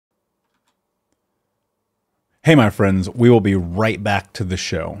Hey, my friends, we will be right back to the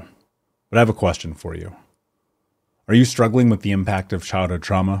show. But I have a question for you. Are you struggling with the impact of childhood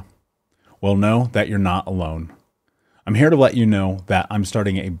trauma? Well, know that you're not alone. I'm here to let you know that I'm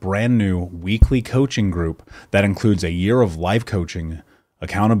starting a brand new weekly coaching group that includes a year of live coaching,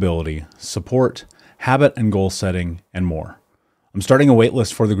 accountability, support, habit and goal setting, and more. I'm starting a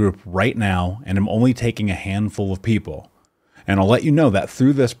waitlist for the group right now, and I'm only taking a handful of people. And I'll let you know that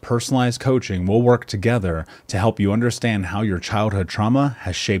through this personalized coaching, we'll work together to help you understand how your childhood trauma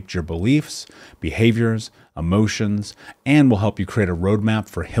has shaped your beliefs, behaviors, emotions, and will help you create a roadmap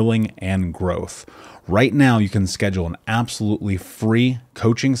for healing and growth. Right now, you can schedule an absolutely free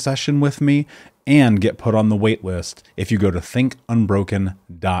coaching session with me and get put on the wait list if you go to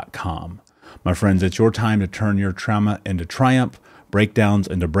thinkunbroken.com. My friends, it's your time to turn your trauma into triumph, breakdowns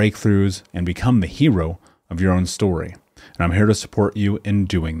into breakthroughs, and become the hero of your own story. And I'm here to support you in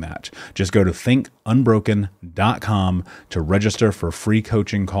doing that. Just go to thinkunbroken.com to register for a free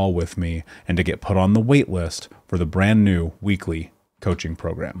coaching call with me and to get put on the wait list for the brand new weekly coaching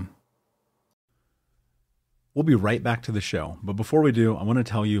program. We'll be right back to the show. But before we do, I want to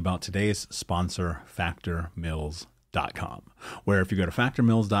tell you about today's sponsor, factormeals.com, where if you go to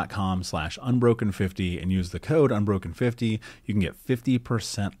factormeals.com/unbroken50 and use the code unbroken50, you can get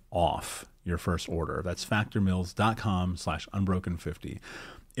 50% off your first order. That's factormeals.com/unbroken50.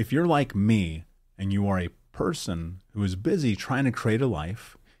 If you're like me and you are a person who is busy trying to create a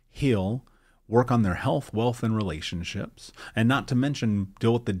life, heal, work on their health, wealth, and relationships, and not to mention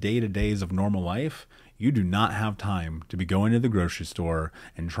deal with the day-to-days of normal life, you do not have time to be going to the grocery store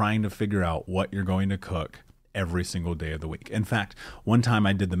and trying to figure out what you're going to cook every single day of the week. In fact, one time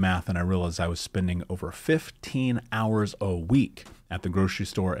I did the math and I realized I was spending over 15 hours a week at the grocery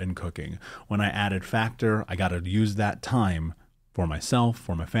store and cooking. When I added Factor, I got to use that time for myself,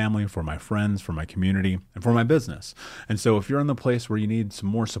 for my family, for my friends, for my community, and for my business. And so if you're in the place where you need some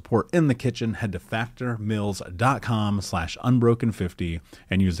more support in the kitchen, head to factormeals.com/unbroken50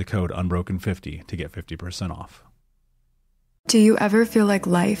 and use the code unbroken50 to get 50% off. Do you ever feel like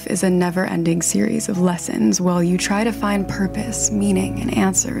life is a never-ending series of lessons while you try to find purpose, meaning, and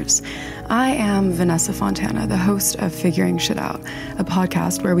answers? I am Vanessa Fontana, the host of Figuring Shit Out, a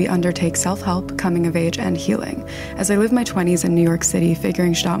podcast where we undertake self-help, coming of age, and healing. As I live my 20s in New York City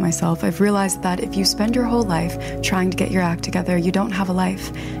figuring shit out myself, I've realized that if you spend your whole life trying to get your act together, you don't have a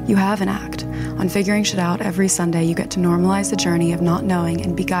life. You have an act. On Figuring Shit Out, every Sunday, you get to normalize the journey of not knowing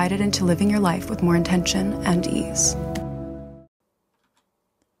and be guided into living your life with more intention and ease.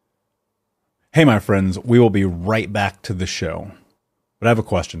 Hey, my friends, we will be right back to the show. But I have a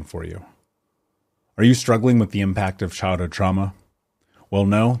question for you. Are you struggling with the impact of childhood trauma? Well,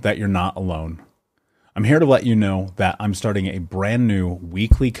 know that you're not alone. I'm here to let you know that I'm starting a brand new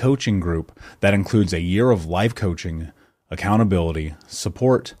weekly coaching group that includes a year of live coaching, accountability,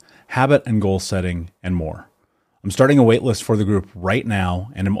 support, habit and goal setting, and more. I'm starting a waitlist for the group right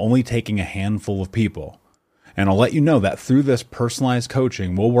now, and I'm only taking a handful of people. And I'll let you know that through this personalized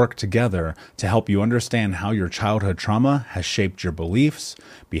coaching, we'll work together to help you understand how your childhood trauma has shaped your beliefs,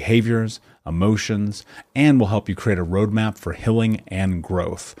 behaviors, emotions, and will help you create a roadmap for healing and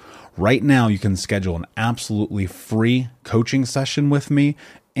growth. Right now, you can schedule an absolutely free coaching session with me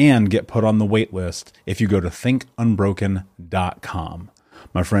and get put on the wait list if you go to thinkunbroken.com.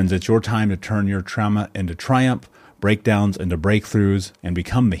 My friends, it's your time to turn your trauma into triumph, breakdowns into breakthroughs, and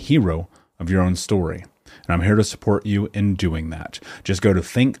become the hero of your own story. And I'm here to support you in doing that. Just go to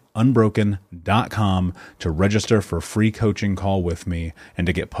thinkunbroken.com to register for a free coaching call with me and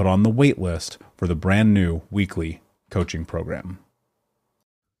to get put on the wait list for the brand new weekly coaching program.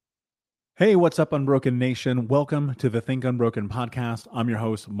 Hey, what's up, Unbroken Nation? Welcome to the Think Unbroken podcast. I'm your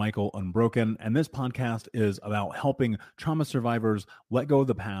host, Michael Unbroken, and this podcast is about helping trauma survivors let go of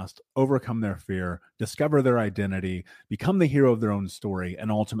the past, overcome their fear, discover their identity, become the hero of their own story, and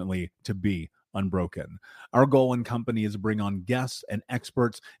ultimately to be unbroken. Our goal in company is to bring on guests and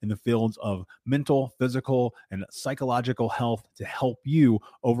experts in the fields of mental, physical, and psychological health to help you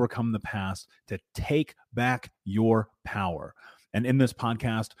overcome the past, to take back your power. And in this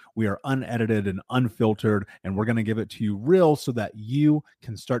podcast, we are unedited and unfiltered, and we're going to give it to you real so that you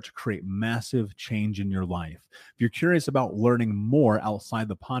can start to create massive change in your life. If you're curious about learning more outside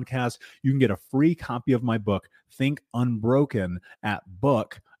the podcast, you can get a free copy of my book, Think Unbroken, at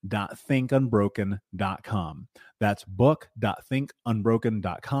book.thinkunbroken.com. That's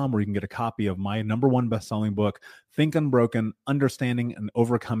book.thinkunbroken.com, where you can get a copy of my #1 best-selling book, Think Unbroken, Understanding and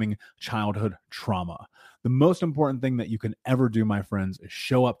Overcoming Childhood Trauma. The most important thing that you can ever do, my friends, is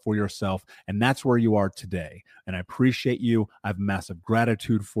show up for yourself, and that's where you are today. And I appreciate you. I have massive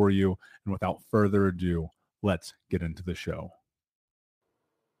gratitude for you. And without further ado, Let's get into the show.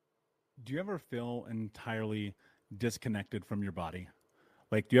 Do you ever feel entirely disconnected from your body?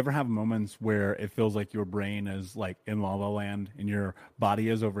 Like, do you ever have moments where it feels like your brain is like in la la land and your body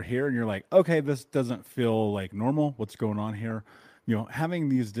is over here and you're like, okay, this doesn't feel like normal. What's going on here? Having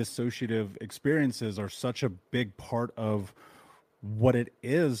these dissociative experiences are such a big part of what it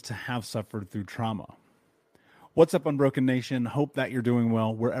is to have suffered through trauma. What's up, Unbroken Nation? Hope that you're doing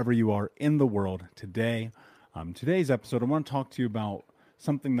well wherever you are in the world today. Today's episode, I want to talk to you about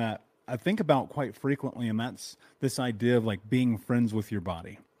something that I think about quite frequently, and that's this idea of like being friends with your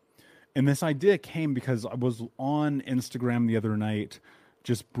body. And this idea came because I was on Instagram the other night,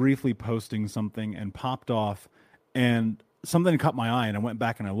 just briefly posting something and popped off, and something caught my eye, and I went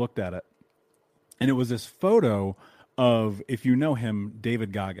back and I looked at it. And it was this photo of, if you know him,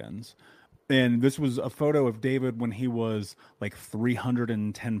 David Goggins. And this was a photo of David when he was like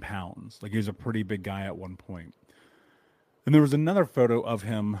 310 pounds. Like, he was a pretty big guy at one point. And there was another photo of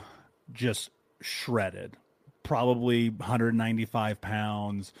him just shredded, probably 195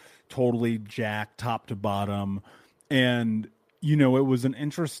 pounds, totally jacked top to bottom. And, it was an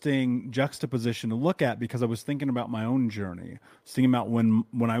interesting juxtaposition to look at because I was thinking about my own journey, thinking about when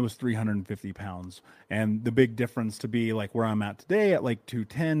I was 350 pounds and the big difference to be like where I'm at today at like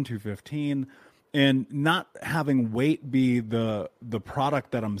 210, 215, and not having weight be the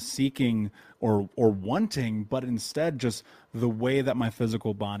product that I'm seeking or wanting, but instead just the way that my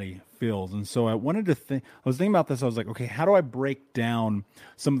physical body feels. And so I wanted to I was thinking about this. I was like, okay, how do I break down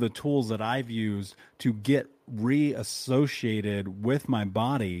some of the tools that I've used to get reassociated with my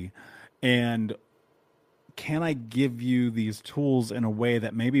body? And can I give you these tools in a way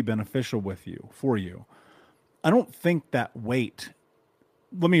that may be beneficial for you? I don't think that weight,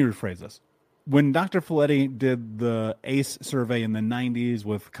 let me rephrase this. When Dr. Folletti did the ACE survey in the 90s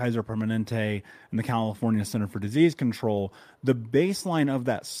with Kaiser Permanente and the California Center for Disease Control, the baseline of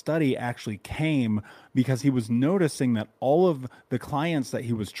that study actually came because he was noticing that all of the clients that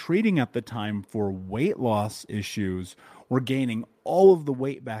he was treating at the time for weight loss issues were gaining all of the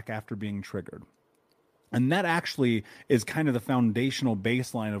weight back after being triggered. And that actually is kind of the foundational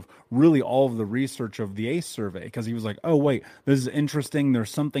baseline of really all of the research of the ACE survey, because he was like, oh, wait, this is interesting.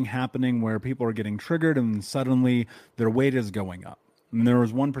 There's something happening where people are getting triggered and suddenly their weight is going up. And there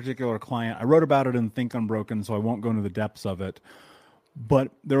was one particular client, I wrote about it in Think Unbroken, so I won't go into the depths of it.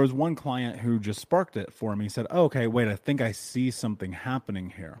 But there was one client who just sparked it for me. He said, oh, okay, wait, I think I see something happening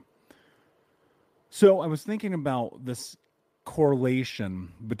here. So I was thinking about this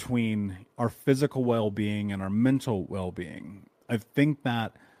correlation between our physical well-being and our mental well-being. I think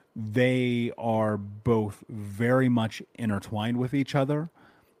that they are both very much intertwined with each other,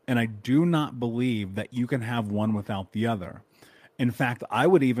 and I do not believe that you can have one without the other. In fact, I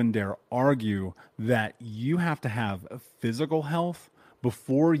would even dare argue that you have to have physical health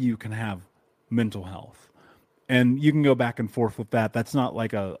before you can have mental health. And you can go back and forth with that. That's not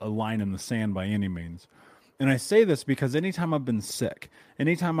like a line in the sand by any means. And I say this because anytime I've been sick,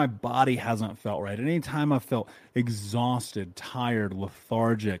 anytime my body hasn't felt right, anytime I've felt exhausted, tired,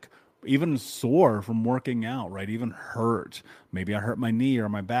 lethargic, even sore from working out, right? Even hurt. Maybe I hurt my knee or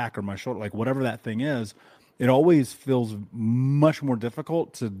my back or my shoulder, like whatever that thing is. It always feels much more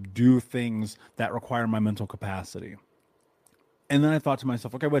difficult to do things that require my mental capacity. And then I thought to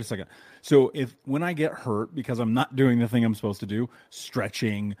myself, okay, wait a second. So when I get hurt because I'm not doing the thing I'm supposed to do,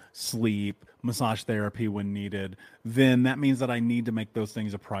 stretching, sleep, massage therapy when needed, then that means that I need to make those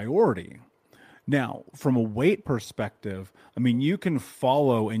things a priority. Now, from a weight perspective, I mean, you can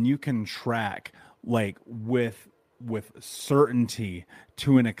follow and you can track like with certainty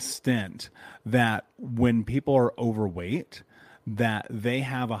to an extent that when people are overweight, that they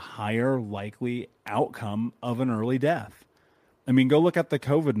have a higher likely outcome of an early death. I mean, go look at the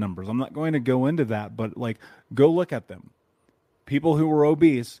COVID numbers. I'm not going to go into that, but like, go look at them. People who were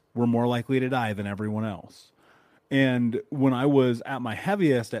obese were more likely to die than everyone else. And when I was at my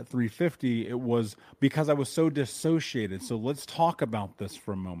heaviest at 350, it was because I was so dissociated. So let's talk about this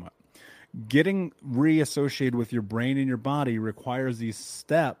for a moment. Getting reassociated with your brain and your body requires these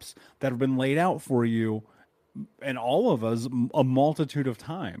steps that have been laid out for you and all of us a multitude of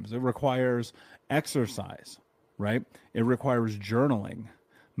times. It requires exercise, right? It requires journaling,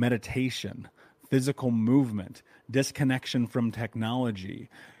 meditation, physical movement, disconnection from technology,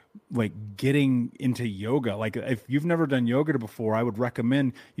 like getting into yoga. Like if you've never done yoga before, I would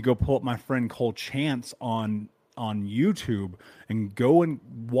recommend you go pull up my friend Cole Chance on YouTube and go and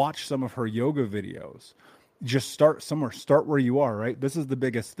watch some of her yoga videos. just start somewhere, start where you are, right? This is the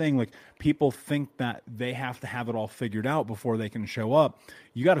biggest thing. Like, people think that they have to have it all figured out before they can show up.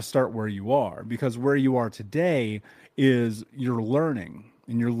 You got to start where you are, because where you are today is you're learning,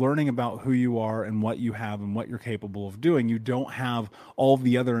 and you're learning about who you are and what you have and what you're capable of doing. You don't have all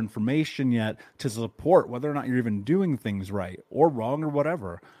the other information yet to support whether or not you're even doing things right or wrong or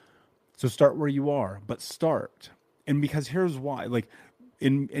whatever. So start where you are, but start. And because here's why, like,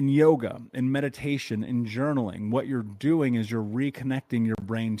 in yoga, in meditation, in journaling, what you're doing is you're reconnecting your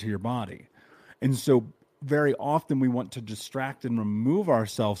brain to your body. And so very often we want to distract and remove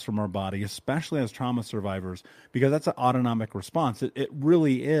ourselves from our body, especially as trauma survivors, because that's an autonomic response. It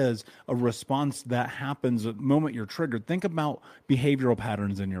really is a response that happens the moment you're triggered. Think about behavioral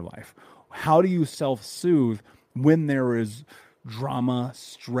patterns in your life. How do you self-soothe when there is drama,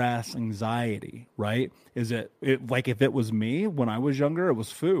 stress, anxiety, right? Is it like, if it was me when I was younger, it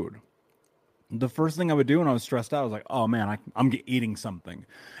was food. The first thing I would do when I was stressed out, I was like, oh man, I'm eating something.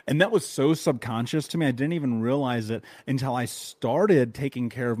 And that was so subconscious to me. I didn't even realize it until I started taking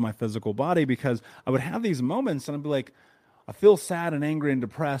care of my physical body, because I would have these moments and I'd be like, I feel sad and angry and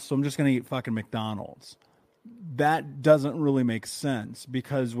depressed, so I'm just going to eat fucking McDonald's. That doesn't really make sense,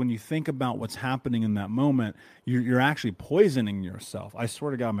 because when you think about what's happening in that moment, you're actually poisoning yourself. I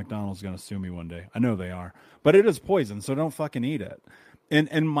swear to God, McDonald's is going to sue me one day. I know they are, but it is poison, so don't fucking eat it.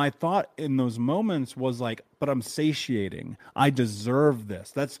 And my thought in those moments was like, but I'm satiating. I deserve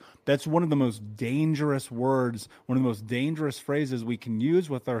this. That's one of the most dangerous words, one of the most dangerous phrases we can use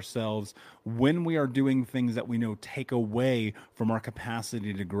with ourselves when we are doing things that we know take away from our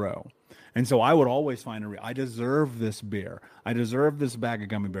capacity to grow. And so I would always find I deserve this beer. I deserve this bag of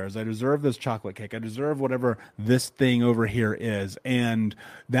gummy bears. I deserve this chocolate cake. I deserve whatever this thing over here is. And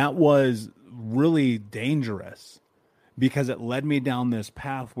that was really dangerous, because it led me down this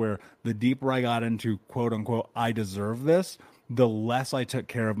path where the deeper I got into, quote unquote, I deserve this, the less I took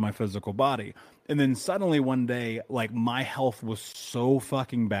care of my physical body. And then suddenly one day, like, my health was so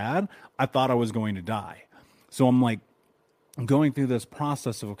fucking bad, I thought I was going to die. So I'm like, going through this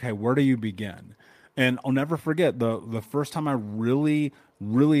process of, okay, where do you begin? And I'll never forget the first time I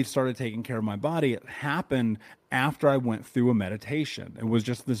really started taking care of my body. It happened after I went through a meditation. It was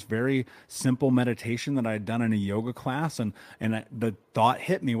just this very simple meditation that I had done in a yoga class. And the thought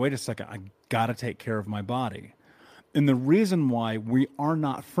hit me, wait a second, I got to take care of my body. And the reason why we are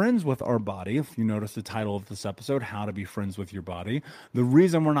not friends with our body, if you notice the title of this episode, How to Be Friends with Your Body, the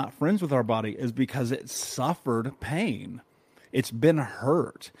reason we're not friends with our body is because it suffered pain. It's been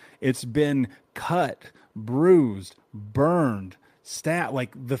hurt. It's been cut, bruised, burned,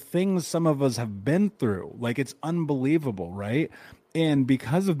 like the things some of us have been through. Like, it's unbelievable, right? And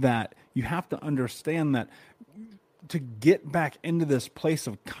because of that, you have to understand that to get back into this place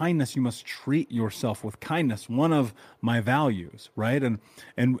of kindness, you must treat yourself with kindness. One of my values, right? And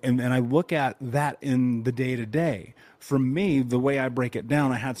I look at that in the day to day. For me, the way I break it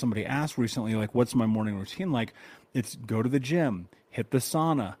down, I had somebody ask recently, like, what's my morning routine like? It's go to the gym, hit the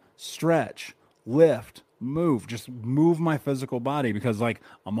sauna, stretch, lift, move, just move my physical body, because, like,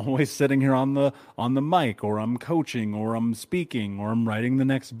 I'm always sitting here on the mic, or I'm coaching, or I'm speaking, or I'm writing the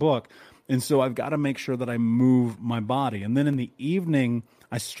next book. And so I've got to make sure that I move my body. And then in the evening,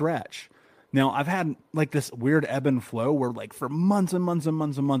 I stretch. Now, I've had like this weird ebb and flow where, like, for months and months and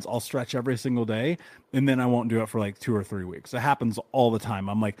months and months, I'll stretch every single day, and then I won't do it for like 2 or 3 weeks. It happens all the time.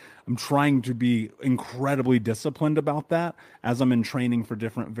 I'm trying to be incredibly disciplined about that as I'm in training for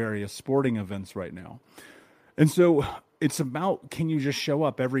different various sporting events right now. And so it's about, can you just show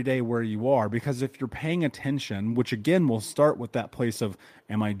up every day where you are? Because if you're paying attention, which again will start with that place of,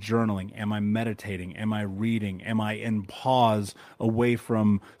 am I journaling? Am I meditating? Am I reading? Am I in pause away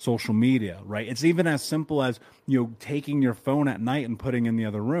from social media, right? It's even as simple as, taking your phone at night and putting in the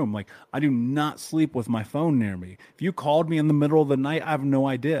other room. Like, I do not sleep with my phone near me. If you called me in the middle of the night, I have no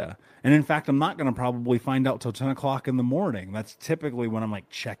idea. And in fact, I'm not going to probably find out till 10 o'clock in the morning. That's typically when I'm like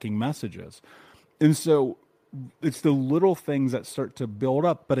checking messages. And so it's the little things that start to build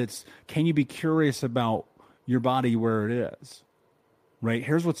up, but it's, can you be curious about your body where it is, right?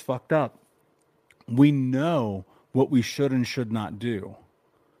 Here's what's fucked up. We know what we should and should not do,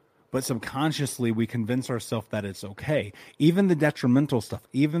 but subconsciously we convince ourselves that it's okay. Even the detrimental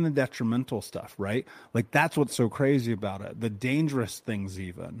stuff, right? Like, that's what's so crazy about it. The dangerous things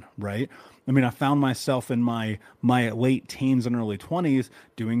even, right? I mean, I found myself in my late teens and early 20s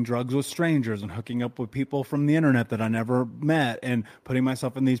doing drugs with strangers and hooking up with people from the internet that I never met, and putting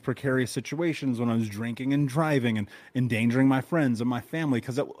myself in these precarious situations when I was drinking and driving and endangering my friends and my family,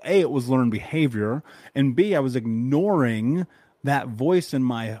 because A, it was learned behavior, and B, I was ignoring that voice in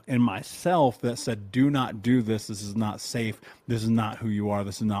myself that said, do not do this. This is not safe. This is not who you are.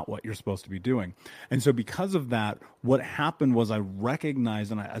 This is not what you're supposed to be doing. And so because of that, what happened was I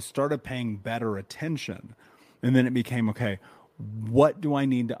recognized and I started paying better attention. And then it became, okay, what do I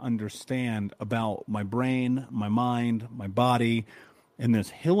need to understand about my brain, my mind, my body, in this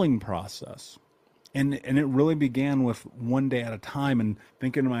healing process? And it really began with one day at a time and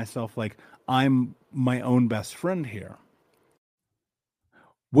thinking to myself, like, I'm my own best friend here.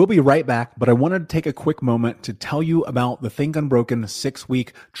 We'll be right back, but I wanted to take a quick moment to tell you about the Think Unbroken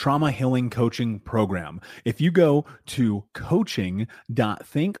 6-week trauma healing coaching program. If you go to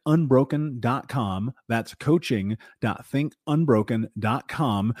coaching.thinkunbroken.com, that's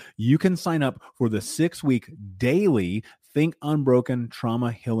coaching.thinkunbroken.com, you can sign up for the 6-week daily Think Unbroken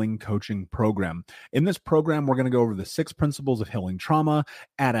Trauma Healing Coaching Program. In this program, we're going to go over the 6 principles of healing trauma,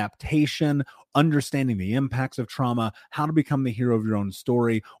 adaptation, understanding the impacts of trauma, how to become the hero of your own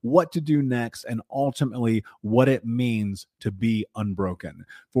story, what to do next, and ultimately what it means to be unbroken.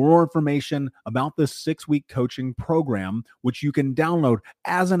 For more information about this 6-week coaching program, which you can download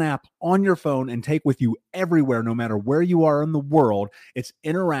as an app on your phone and take with you everywhere, no matter where you are in the world, it's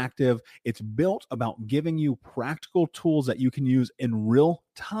interactive. It's built about giving you practical tools that you can use in real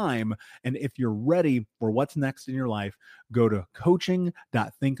time. And if you're ready for what's next in your life, go to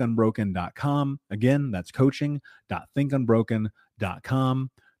coaching.thinkunbroken.com. Again, that's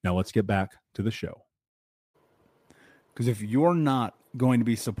coaching.thinkunbroken.com. Now let's get back to the show. Because if you're not going to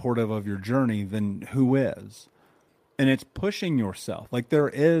be supportive of your journey, then who is? And it's pushing yourself. Like, there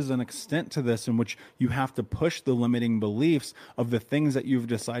is an extent to this in which you have to push the limiting beliefs of the things that you've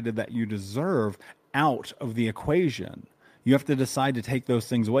decided that you deserve out of the equation. You have to decide to take those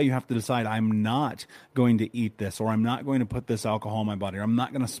things away. You have to decide, I'm not going to eat this, or I'm not going to put this alcohol in my body, or I'm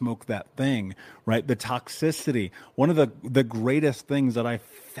not going to smoke that thing, right? The toxicity. One of the greatest things that I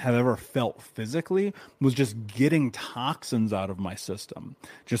have ever felt physically was just getting toxins out of my system,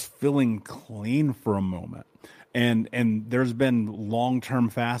 just feeling clean for a moment. And there's been long-term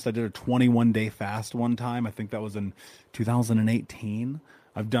fast. I did a 21-day fast one time. I think that was in 2018.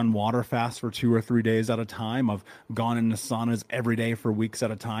 I've done water fasts for 2 or 3 days at a time. I've gone into saunas every day for weeks at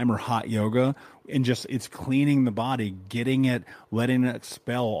a time, or hot yoga, and just, it's cleaning the body, getting it, letting it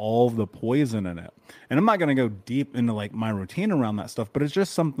expel all of the poison in it. And I'm not going to go deep into like my routine around that stuff, but it's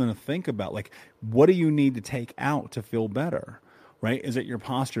just something to think about. Like, what do you need to take out to feel better? Right? Is it your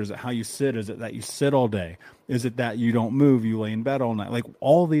posture? Is it how you sit? Is it that you sit all day? Is it that you don't move, you lay in bed all night? Like,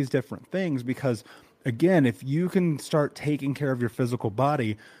 all these different things, because again, if you can start taking care of your physical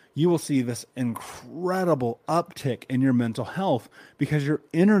body, you will see this incredible uptick in your mental health, because your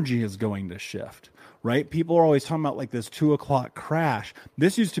energy is going to shift, right? People are always talking about like this 2:00 crash.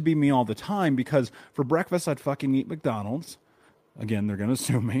 This used to be me all the time, because for breakfast, I'd fucking eat McDonald's. Again, they're going to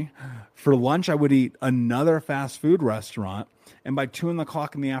sue me. For lunch, I would eat another fast food restaurant. And by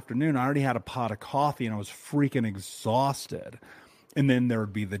 2:00 in the afternoon, I already had a pot of coffee and I was freaking exhausted. And then there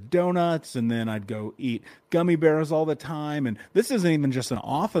would be the donuts, and then I'd go eat gummy bears all the time. And this isn't even just an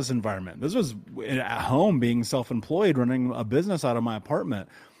office environment. This was at home, being self-employed, running a business out of my apartment.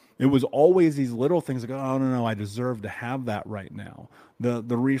 It was always these little things like, oh, no, I deserve to have that right now.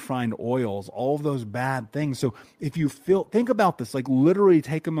 The refined oils, all of those bad things. So if you think about this, like literally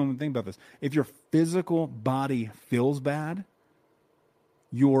take a moment and think about this. If your physical body feels bad,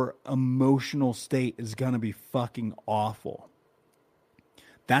 your emotional state is going to be fucking awful.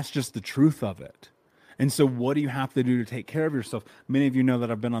 That's just the truth of it. And so what do you have to do to take care of yourself? Many of you know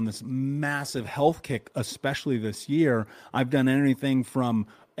that I've been on this massive health kick, especially this year. I've done anything from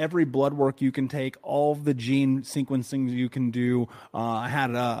every blood work you can take, all of the gene sequencing you can do. I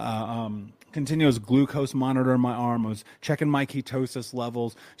had a continuous glucose monitor in my arm. I was checking my ketosis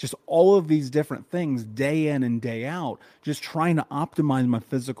levels, just all of these different things day in and day out, just trying to optimize my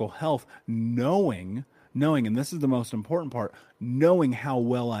physical health, knowing, and this is the most important part, knowing how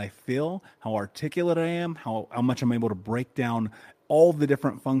well I feel, how articulate I am, how much I'm able to break down all the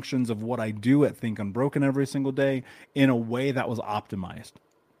different functions of what I do at Think Unbroken every single day in a way that was optimized,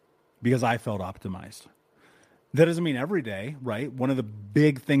 because I felt optimized. That doesn't mean every day, right? One of the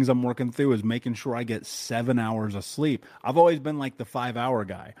big things I'm working through is making sure I get 7 hours of sleep. I've always been like the 5-hour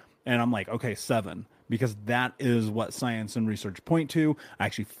guy, and I'm like, okay, 7. because that is what science and research point to. I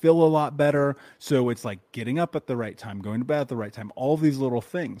actually feel a lot better. So it's like getting up at the right time, going to bed at the right time, all these little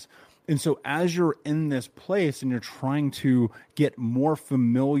things. And so as you're in this place and you're trying to get more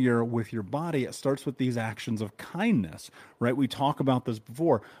familiar with your body, it starts with these actions of kindness, right? We talk about this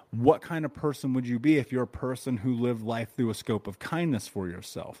before. What kind of person would you be if you're a person who lived life through a scope of kindness for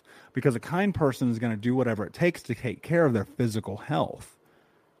yourself? Because a kind person is going to do whatever it takes to take care of their physical health.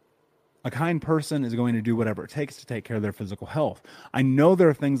 A kind person is going to do whatever it takes to take care of their physical health. I know there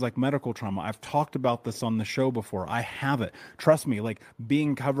are things like medical trauma. I've talked about this on the show before. I have it. Trust me, like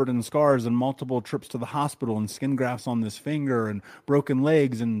being covered in scars and multiple trips to the hospital and skin grafts on this finger and broken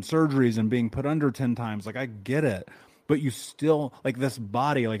legs and surgeries and being put under 10 times. Like, I get it. But you still, like, this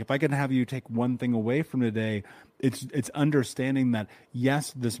body, like if I could have you take one thing away from today, it's understanding that,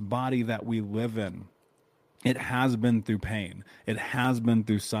 yes, this body that we live in, it has been through pain. It has been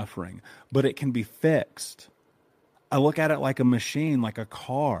through suffering, but it can be fixed. I look at it like a machine, like a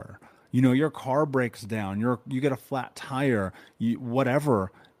car. You know, your car breaks down, you get a flat tire,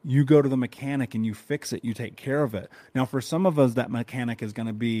 whatever. You go to the mechanic and you fix it. You take care of it. Now, for some of us, that mechanic is going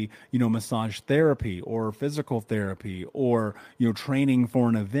to be, massage therapy or physical therapy or, training for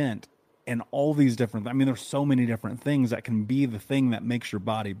an event. And all these different, there's so many different things that can be the thing that makes your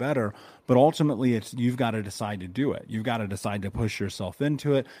body better. But ultimately, you've got to decide to do it. You've got to decide to push yourself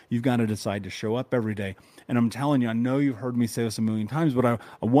into it. You've got to decide to show up every day. And I'm telling you, I know you've heard me say this a million times, but I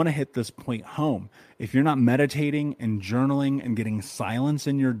want to hit this point home. If you're not meditating and journaling and getting silence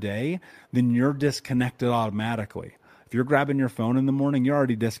in your day, then you're disconnected automatically. If you're grabbing your phone in the morning, you're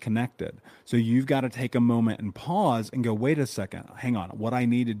already disconnected. So you've got to take a moment and pause and go, wait a second, hang on. What I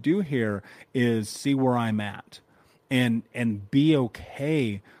need to do here is see where I'm at and be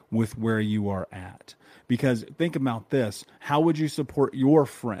okay with where you are at. Because think about this. How would you support your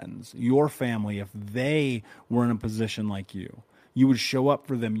friends, your family, if they were in a position like you? You would show up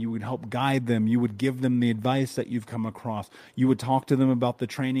for them. You would help guide them. You would give them the advice that you've come across. You would talk to them about the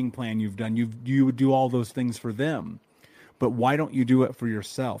training plan you've done. You would do all those things for them. But why don't you do it for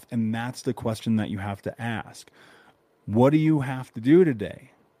yourself? And that's the question that you have to ask. What do you have to do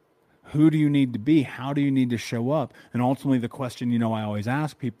today? Who do you need to be? How do you need to show up? And ultimately the question, I always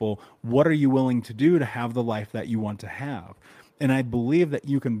ask people, what are you willing to do to have the life that you want to have? And I believe that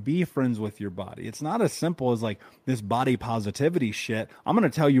you can be friends with your body. It's not as simple as like this body positivity shit. I'm going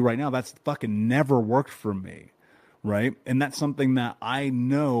to tell you right now, that's fucking never worked for me. Right? And that's something that I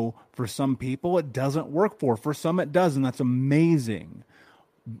know for some people it doesn't work for. For some it does, and that's amazing.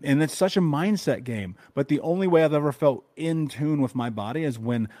 And it's such a mindset game. But the only way I've ever felt in tune with my body is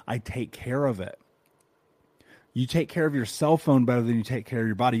when I take care of it. You take care of your cell phone better than you take care of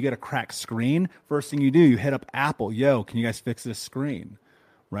your body. You get a cracked screen, first thing you do, you hit up Apple. Yo, can you guys fix this screen?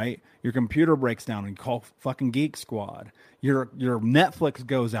 Right? Your computer breaks down and you call fucking Geek Squad. Your Netflix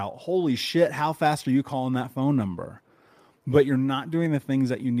goes out. Holy shit, how fast are you calling that phone number? But you're not doing the things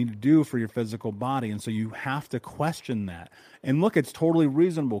that you need to do for your physical body. And so you have to question that. And look, it's totally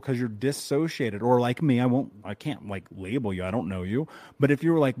reasonable because you're dissociated. Or like me, I can't like label you. I don't know you. But if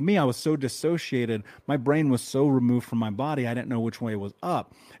you were like me, I was so dissociated. My brain was so removed from my body. I didn't know which way was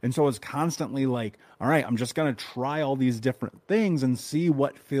up. And so I was constantly like, all right, I'm just going to try all these different things and see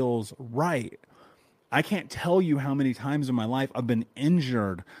what feels right. I can't tell you how many times in my life I've been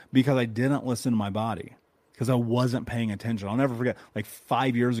injured because I didn't listen to my body. Because I wasn't paying attention. I'll never forget, like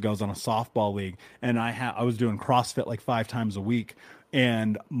 5 years ago, I was on a softball league, and I was doing CrossFit like 5 times a week,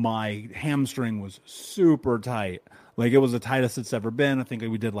 and my hamstring was super tight. Like, it was the tightest it's ever been. I think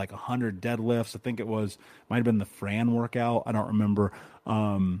we did like 100 deadlifts. I think might have been the Fran workout. I don't remember.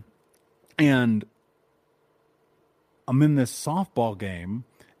 And I'm in this softball game,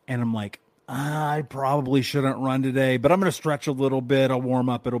 and I'm like, I probably shouldn't run today, but I'm going to stretch a little bit. I'll warm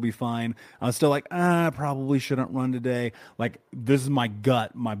up. It'll be fine. I was still like, I probably shouldn't run today. Like, this is my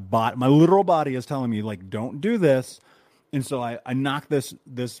gut. My literal body is telling me, like, don't do this. And so I knocked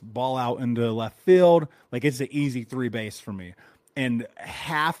this ball out into left field. Like, it's an easy 3 base for me. And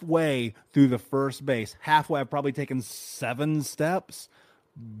halfway through the first base, I've probably taken 7 steps.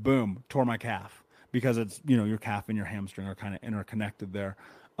 Boom, tore my calf. Because it's, your calf and your hamstring are kind of interconnected there.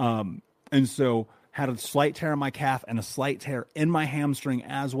 And so had a slight tear in my calf and a slight tear in my hamstring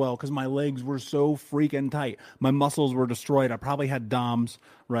as well because my legs were so freaking tight. My muscles were destroyed. I probably had DOMS,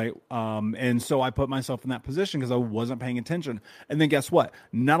 right? And so I put myself in that position because I wasn't paying attention. And then guess what?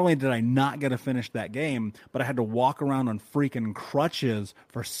 Not only did I not get to finish that game, but I had to walk around on freaking crutches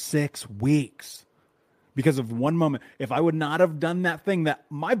for 6 weeks. Because of one moment, if I would not have done that thing that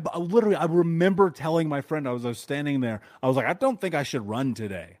I remember telling my friend, I was standing there, I was like, I don't think I should run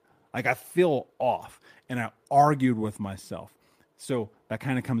today. Like I feel off, and I argued with myself. So that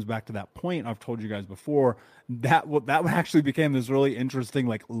kind of comes back to that point I've told you guys before, that actually became this really interesting,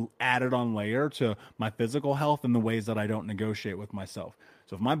 like added on layer to my physical health and the ways that I don't negotiate with myself.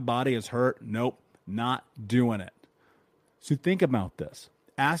 So if my body is hurt, nope, not doing it. So think about this.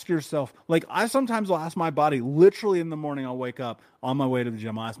 Ask yourself, like I sometimes will ask my body, literally in the morning, I'll wake up on my way to the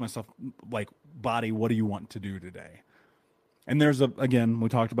gym. I'll ask myself, like, body, what do you want to do today? And there's again, we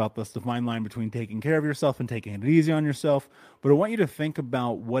talked about this, the fine line between taking care of yourself and taking it easy on yourself. But I want you to think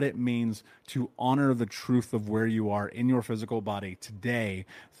about what it means to honor the truth of where you are in your physical body today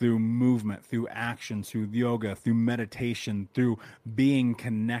through movement, through action, through yoga, through meditation, through being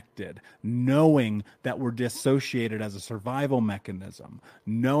connected, knowing that we're dissociated as a survival mechanism,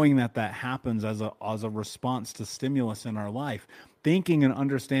 knowing that that happens as a response to stimulus in our life. Thinking and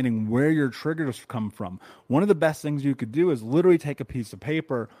understanding where your triggers come from. One of the best things you could do is literally take a piece of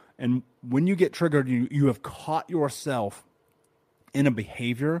paper, and when you get triggered, you have caught yourself in a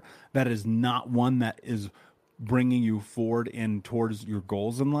behavior that is not one that is bringing you forward in towards your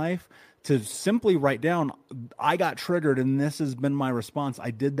goals in life, to simply write down, I got triggered and this has been my response.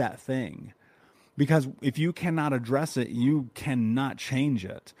 I did that thing. Because if you cannot address it, you cannot change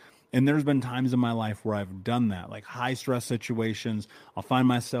it. And there's been times in my life where I've done that, like high stress situations. I'll find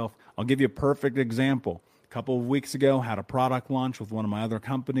myself, I'll give you a perfect example. A couple of weeks ago, had a product launch with one of my other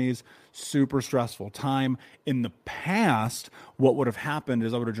companies, super stressful time. In the past, what would have happened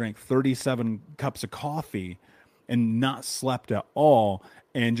is I would have drank 37 cups of coffee and not slept at all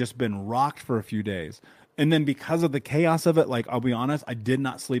and just been rocked for a few days. And then because of the chaos of it, like I'll be honest, I did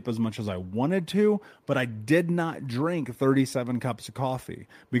not sleep as much as I wanted to, but I did not drink 37 cups of coffee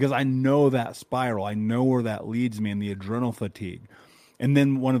because I know that spiral. I know where that leads me and the adrenal fatigue. And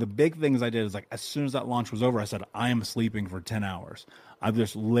then one of the big things I did is, like, as soon as that launch was over, I said, I am sleeping for 10 hours. I've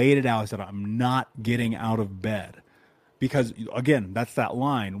just laid it out. I said, I'm not getting out of bed. Because, again, that's that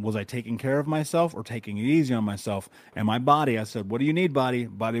line. Was I taking care of myself or taking it easy on myself? And my body, I said, what do you need, body?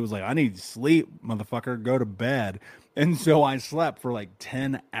 Body was like, I need sleep, motherfucker. Go to bed. And so I slept for like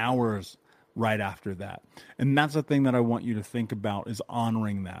 10 hours right after that. And that's the thing that I want you to think about, is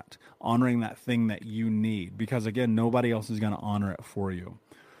honoring that thing that you need. Because, again, nobody else is going to honor it for you.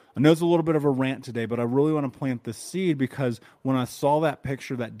 I know it's a little bit of a rant today, but I really want to plant the seed, because when I saw that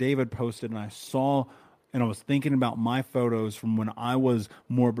picture that David posted, and I was thinking about my photos from when I was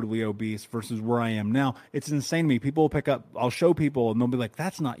morbidly obese versus where I am now, it's insane to me. People will pick up, I'll show people and they'll be like,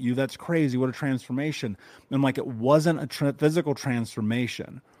 that's not you. That's crazy. What a transformation. And I'm like, it wasn't a physical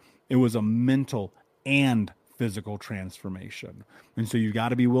transformation. It was a mental and physical transformation. And so you got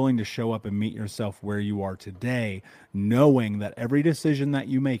to be willing to show up and meet yourself where you are today, knowing that every decision that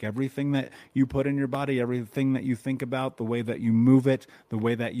you make, everything that you put in your body, everything that you think about, the way that you move it, the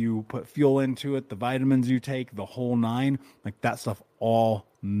way that you put fuel into it, the vitamins you take, the whole nine, like that stuff all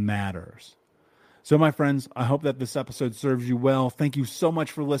matters. So my friends, I hope that this episode serves you well. Thank you so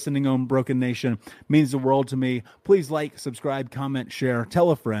much for listening on Broken Nation. It means the world to me. Please like, subscribe, comment, share, tell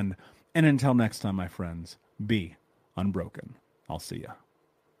a friend. And until next time, my friends, be unbroken. I'll see ya.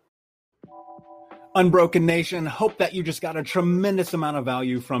 Unbroken Nation, hope that you just got a tremendous amount of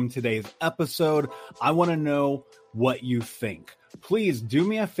value from today's episode. I want to know what you think. Please do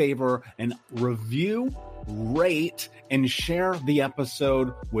me a favor and review, rate, and share the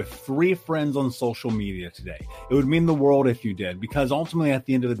episode with 3 friends on social media today. It would mean the world if you did, because ultimately at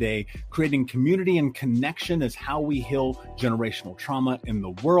the end of the day, creating community and connection is how we heal generational trauma in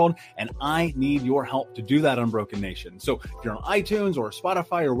the world. And I need your help to do that, Unbroken Nation. So if you're on iTunes or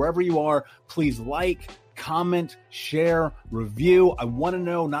Spotify or wherever you are, please like, comment, share, review. I want to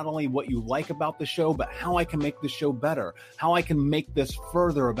know not only what you like about the show, but how I can make the show better, how I can make this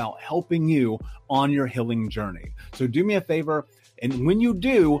further about helping you on your healing journey. So do me a favor, and when you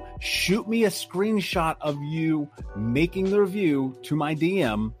do, shoot me a screenshot of you making the review to my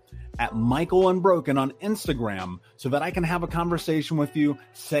DM at Michael Unbroken on Instagram, so that I can have a conversation with you,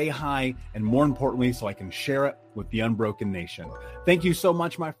 say hi, and more importantly, so I can share it with the Unbroken Nation. Thank you so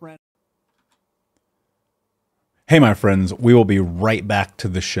much, my friend. Hey, my friends, we will be right back to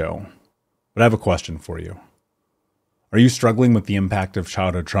the show. But I have a question for you. Are you struggling with the impact of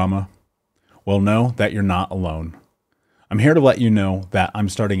childhood trauma? Well, know that you're not alone. I'm here to let you know that I'm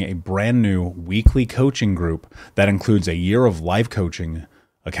starting a brand new weekly coaching group that includes a year of live coaching,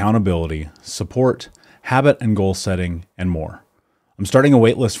 accountability, support, habit and goal setting, and more. I'm starting a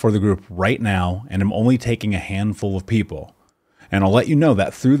waitlist for the group right now, and I'm only taking a handful of people. And I'll let you know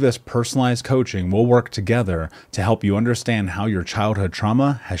that through this personalized coaching, we'll work together to help you understand how your childhood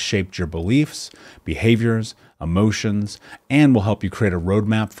trauma has shaped your beliefs, behaviors, emotions, and will help you create a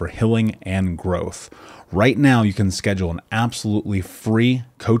roadmap for healing and growth. Right now, you can schedule an absolutely free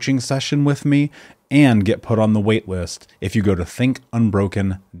coaching session with me and get put on the wait list if you go to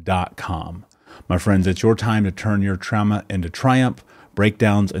thinkunbroken.com. My friends, it's your time to turn your trauma into triumph,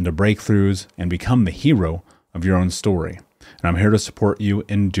 breakdowns into breakthroughs, and become the hero of your own story. And I'm here to support you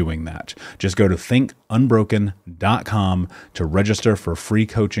in doing that. Just go to thinkunbroken.com to register for a free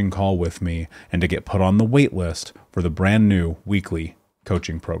coaching call with me and to get put on the wait list for the brand new weekly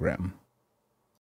coaching program.